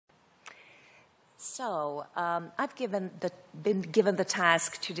I've been given the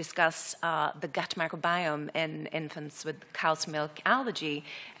task to discuss the gut microbiome in infants with cow's milk allergy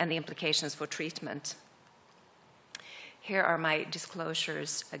and the implications for treatment. Here are my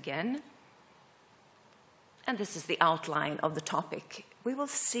disclosures again. And this is the outline of the topic. We will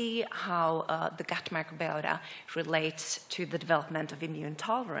see how the gut microbiota relates to the development of immune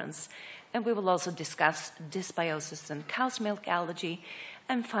tolerance. And we will also discuss dysbiosis and cow's milk allergy.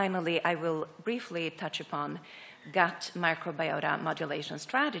 And finally, I will briefly touch upon gut microbiota modulation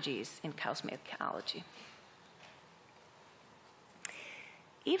strategies in cow's milk allergy.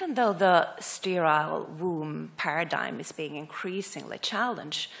 Even though the sterile womb paradigm is being increasingly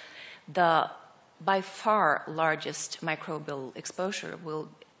challenged, the by far largest microbial exposure will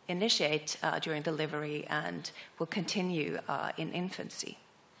initiate during delivery and will continue in infancy.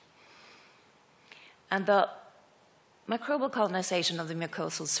 And the microbial colonization of the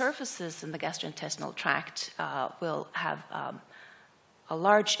mucosal surfaces in the gastrointestinal tract will have a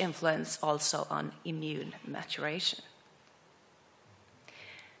large influence also on immune maturation.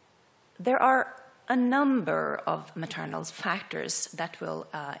 There are a number of maternal factors that will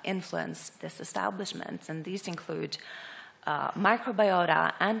influence this establishment, and these include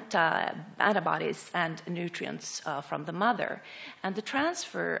microbiota, antibodies, and nutrients from the mother. And the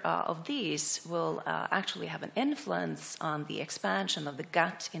transfer of these will actually have an influence on the expansion of the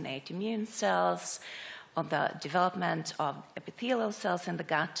gut innate immune cells, on the development of epithelial cells in the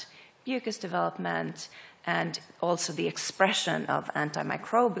gut, mucus development, and also the expression of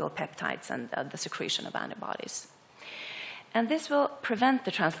antimicrobial peptides and the secretion of antibodies. And this will prevent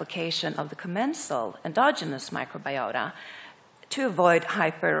the translocation of the commensal endogenous microbiota to avoid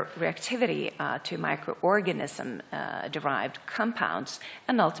hyperreactivity to microorganism-derived compounds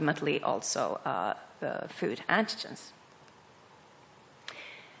and ultimately also food antigens.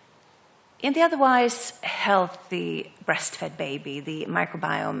 In the otherwise healthy breastfed baby, the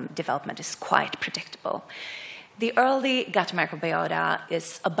microbiome development is quite predictable. The early gut microbiota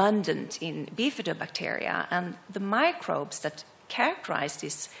is abundant in bifidobacteria, and the microbes that characterize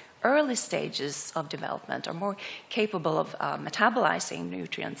these early stages of development are more capable of metabolizing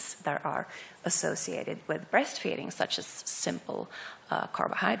nutrients that are associated with breastfeeding, such as simple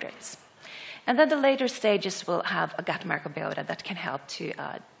carbohydrates. And then the later stages will have a gut microbiota that can help to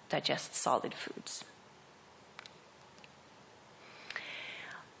digest solid foods.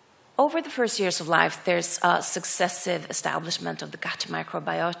 Over the first years of life, there's a successive establishment of the gut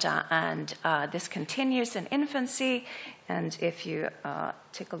microbiota, and this continues in infancy. And if you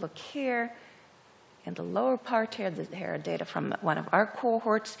take a look here, in the lower part here, here are data from one of our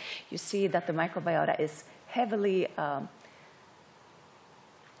cohorts, you see that the microbiota is heavily,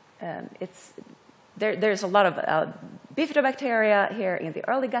 there's a lot of bifidobacteria here in the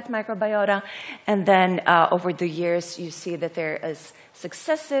early gut microbiota, and then over the years you see that there is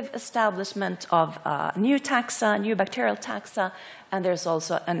successive establishment of new taxa, new bacterial taxa, and there's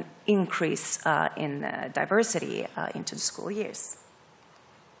also an increase in diversity into the school years.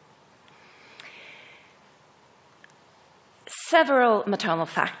 Several maternal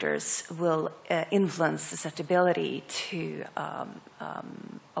factors will influence susceptibility to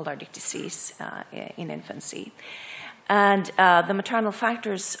allergic disease in infancy. And the maternal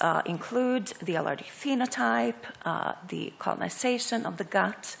factors include the allergic phenotype, the colonization of the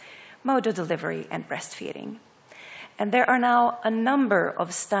gut, mode of delivery, and breastfeeding. And there are now a number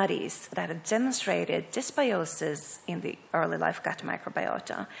of studies that have demonstrated dysbiosis in the early life gut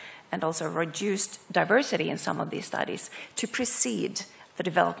microbiota, and also reduced diversity in some of these studies to precede the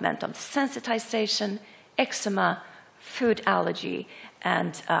development of sensitization, eczema, food allergy,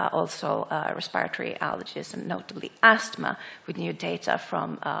 and also respiratory allergies, and notably asthma, with new data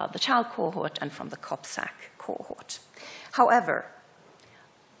from the child cohort and from the COPSAC cohort. However,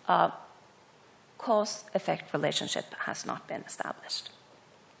 cause-effect relationship has not been established.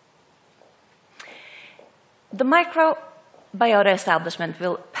 The microbiota establishment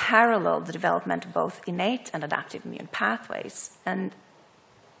will parallel the development of both innate and adaptive immune pathways. And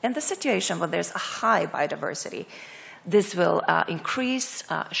in the situation where there's a high biodiversity, this will increase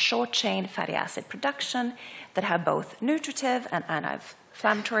short-chain fatty acid production that have both nutritive and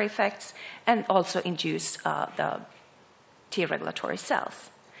anti-inflammatory effects, and also induce the T-regulatory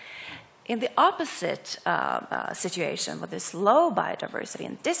cells. In the opposite situation, with this low biodiversity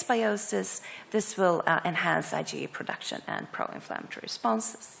and dysbiosis, this will enhance IgE production and pro-inflammatory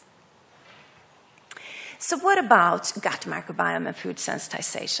responses. So what about gut microbiome and food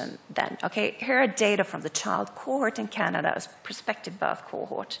sensitization then? Okay, here are data from the child cohort in Canada, a prospective birth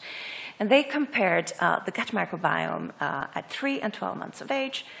cohort. And they compared the gut microbiome at 3 and 12 months of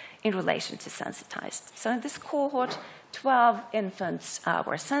age in relation to sensitized. So in this cohort, 12 infants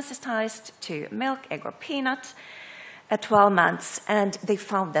were sensitized to milk, egg, or peanut at 12 months, and they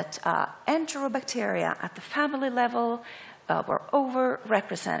found that enterobacteria at the family level were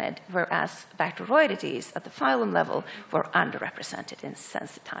overrepresented, whereas Bacteroidetes at the phylum level were underrepresented in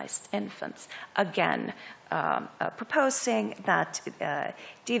sensitized infants. Again, proposing that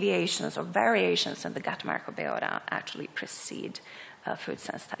deviations or variations in the gut microbiota actually precede food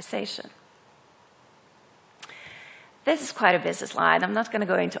sensitization. This is quite a busy slide. I'm not going to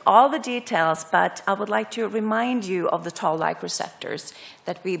go into all the details, but I would like to remind you of the toll-like receptors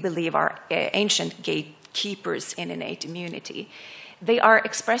that we believe are ancient gatekeepers in innate immunity. They are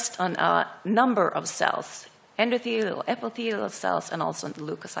expressed on a number of cells, endothelial, epithelial cells, and also in the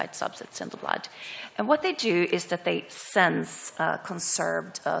leukocyte subsets in the blood. And what they do is that they sense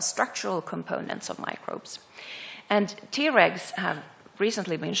conserved structural components of microbes. And Tregs have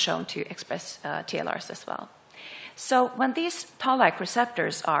recently been shown to express TLRs as well. So when these toll-like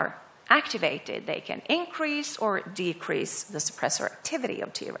receptors are activated, they can increase or decrease the suppressor activity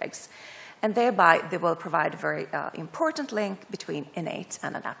of Tregs, and thereby they will provide a very important link between innate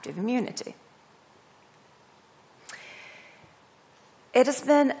and adaptive immunity. It has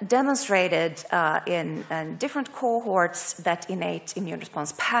been demonstrated in different cohorts that innate immune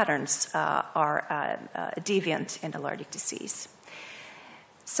response patterns are deviant in allergic disease.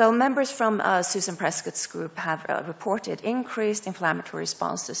 So members from Susan Prescott's group have reported increased inflammatory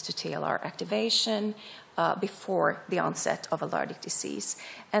responses to TLR activation before the onset of allergic disease.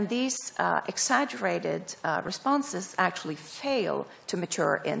 And these exaggerated responses actually fail to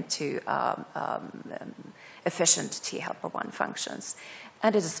mature into efficient T helper 1 functions.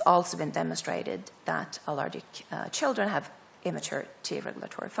 And it has also been demonstrated that allergic children have immature T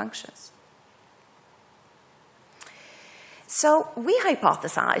regulatory functions. So we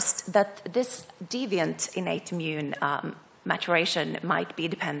hypothesized that this deviant innate immune maturation might be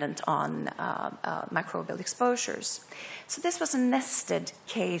dependent on microbial exposures. So this was a nested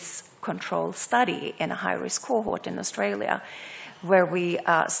case control study in a high-risk cohort in Australia, where we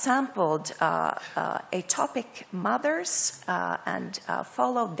sampled atopic mothers and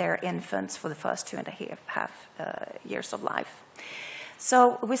followed their infants for the first 2.5 years of life.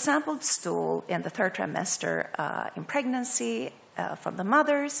 So we sampled stool in the 3rd trimester in pregnancy from the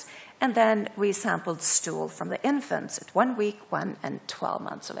mothers, and then we sampled stool from the infants at 1 week, 1 and 12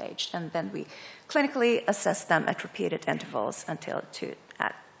 months of age. And then we clinically assessed them at repeated intervals until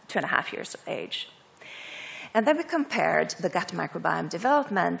 2.5 years of age. And then we compared the gut microbiome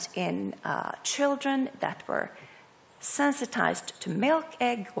development in children that were sensitized to milk,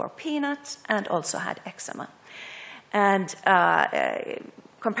 egg, or peanut, and also had eczema. And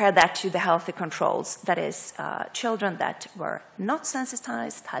compare that to the healthy controls, that is, children that were not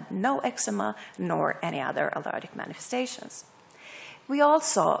sensitized, had no eczema, nor any other allergic manifestations. We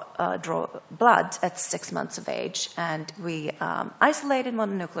also draw blood at 6 months of age, and we isolated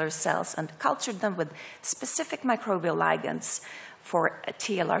mononuclear cells and cultured them with specific microbial ligands for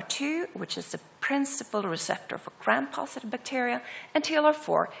TLR2, which is the principal receptor for gram-positive bacteria, and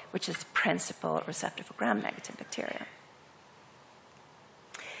TLR4, which is the principal receptor for gram-negative bacteria.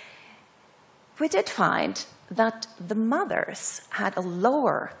 We did find that the mothers had a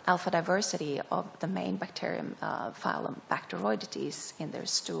lower alpha diversity of the main bacterium phylum Bacteroidetes in their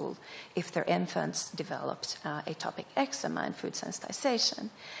stool if their infants developed atopic eczema and food sensitization.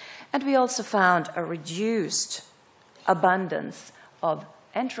 And we also found a reduced abundance of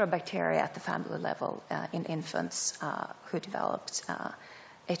enterobacteria at the family level in infants who developed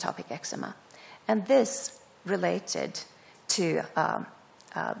atopic eczema. And this related to,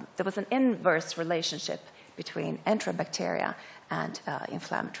 there was an inverse relationship between enterobacteria and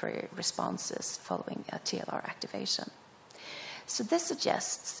inflammatory responses following TLR activation. So this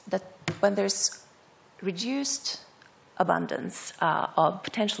suggests that when there's reduced abundance of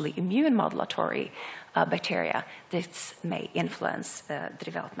potentially immune modulatory bacteria, this may influence the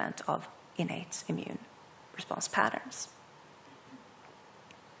development of innate immune response patterns.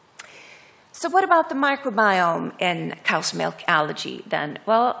 So what about the microbiome in cow's milk allergy then?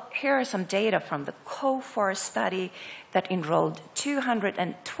 Well, here are some data from the COFAR study that enrolled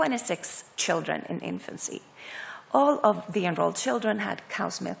 226 children in infancy. All of the enrolled children had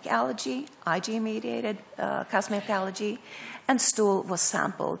cow's milk allergy, IG-mediated cow's milk allergy, and stool was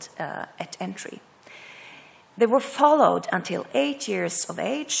sampled at entry. They were followed until 8 years of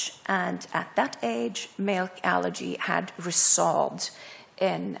age, and at that age, milk allergy had resolved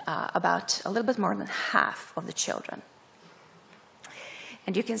in about a little bit more than half of the children.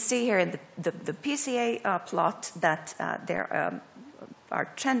 And you can see here in the PCA plot that their are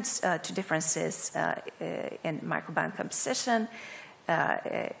trends to differences in microbiome composition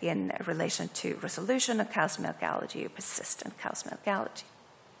in relation to resolution of cow's milk allergy or persistent cow's milk allergy.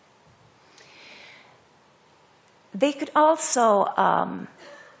 They could also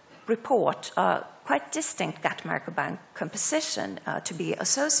report quite distinct gut microbiome composition to be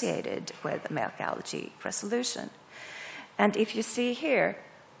associated with milk allergy resolution. And if you see here,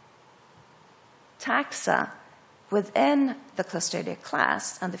 taxa within the Clostridia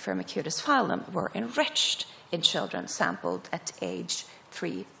class and the Firmicutes phylum were enriched in children sampled at age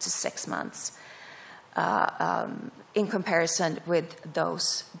 3 to 6 months in comparison with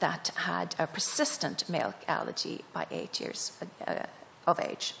those that had a persistent milk allergy by 8 years of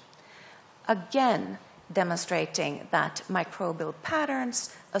age. Again, demonstrating that microbial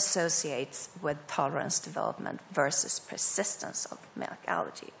patterns associates with tolerance development versus persistence of milk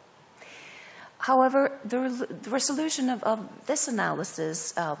allergy. However, the resolution of this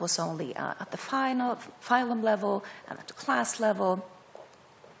analysis was only at the phylum level and at the class level.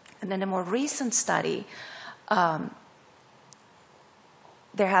 And in a more recent study, there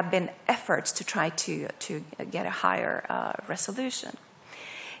have been efforts to try to get a higher resolution.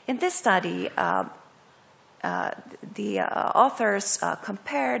 In this study, the authors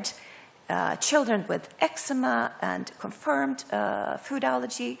compared children with eczema and confirmed food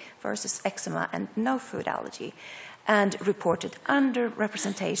allergy versus eczema and no food allergy, and reported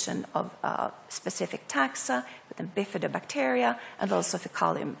underrepresentation of specific taxa within bifidobacteria and also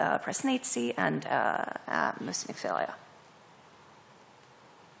Fecalium presnitzi and Muciniphilia.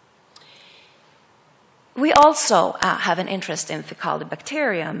 We also have an interest in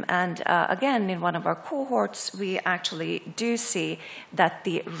Fecalibacterium, and again, in one of our cohorts, we actually do see that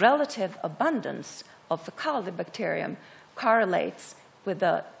the relative abundance of Fecalibacterium correlates with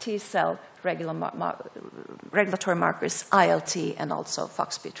the T-cell regulatory markers ILT and also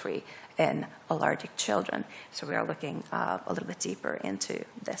FOXP3 in allergic children. So we are looking a little bit deeper into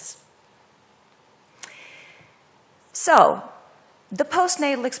this. So, the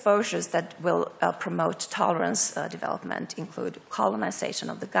postnatal exposures that will promote tolerance development include colonization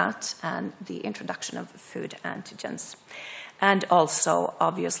of the gut and the introduction of food antigens, and also,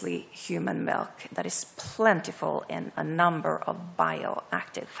 obviously, human milk that is plentiful in a number of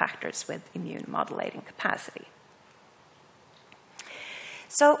bioactive factors with immune modulating capacity.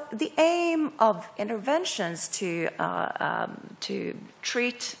 So the aim of interventions to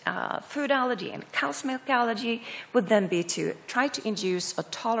treat food allergy and cow's milk allergy would then be to try to induce a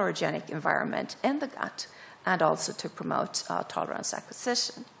tolerogenic environment in the gut and also to promote tolerance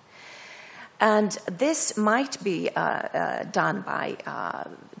acquisition. And this might be done by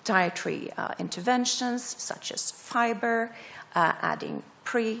dietary interventions such as fiber, adding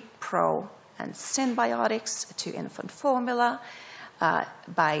pre, pro, and synbiotics to infant formula,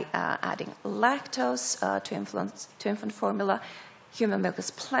 by adding lactose to infant formula. Human milk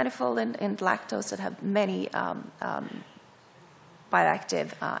is plentiful in lactose that have many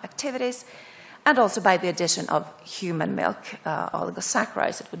bioactive activities, and also by the addition of human milk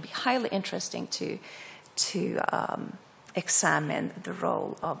oligosaccharides. It would be highly interesting to examine the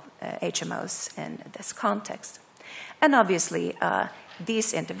role of HMOs in this context. And obviously,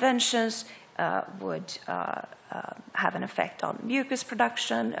 these interventions would have an effect on mucus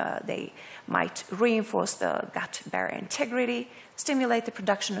production. They might reinforce the gut barrier integrity, stimulate the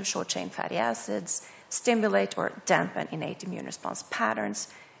production of short-chain fatty acids, stimulate or dampen innate immune response patterns,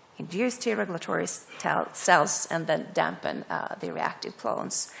 induce T regulatory cells, and then dampen the reactive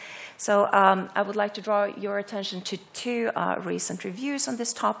clones. So I would like to draw your attention to two recent reviews on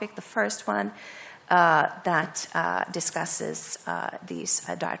this topic. The first one that discusses these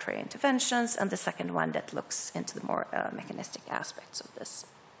dietary interventions, and the second one that looks into the more mechanistic aspects of this.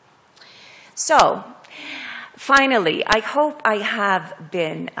 So, finally, I hope I have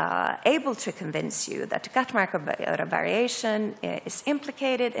been able to convince you that gut microbiota variation is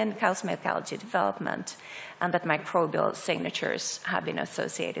implicated in cow's milk allergy development and that microbial signatures have been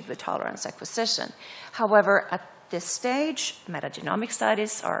associated with tolerance acquisition. However, at this stage, metagenomic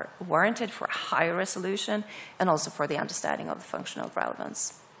studies are warranted for higher resolution and also for the understanding of the functional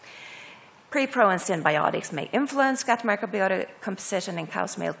relevance. Pre-pro and synbiotics may influence gut microbiota composition in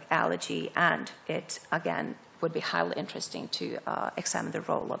cow's milk allergy, and it, again, would be highly interesting to examine the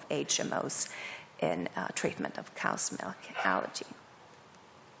role of HMOs in treatment of cow's milk allergy.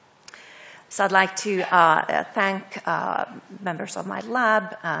 So I'd like to thank members of my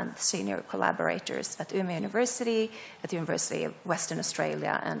lab and senior collaborators at Umeå University, at the University of Western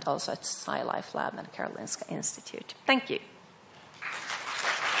Australia, and also at SciLife Lab and Karolinska Institute. Thank you.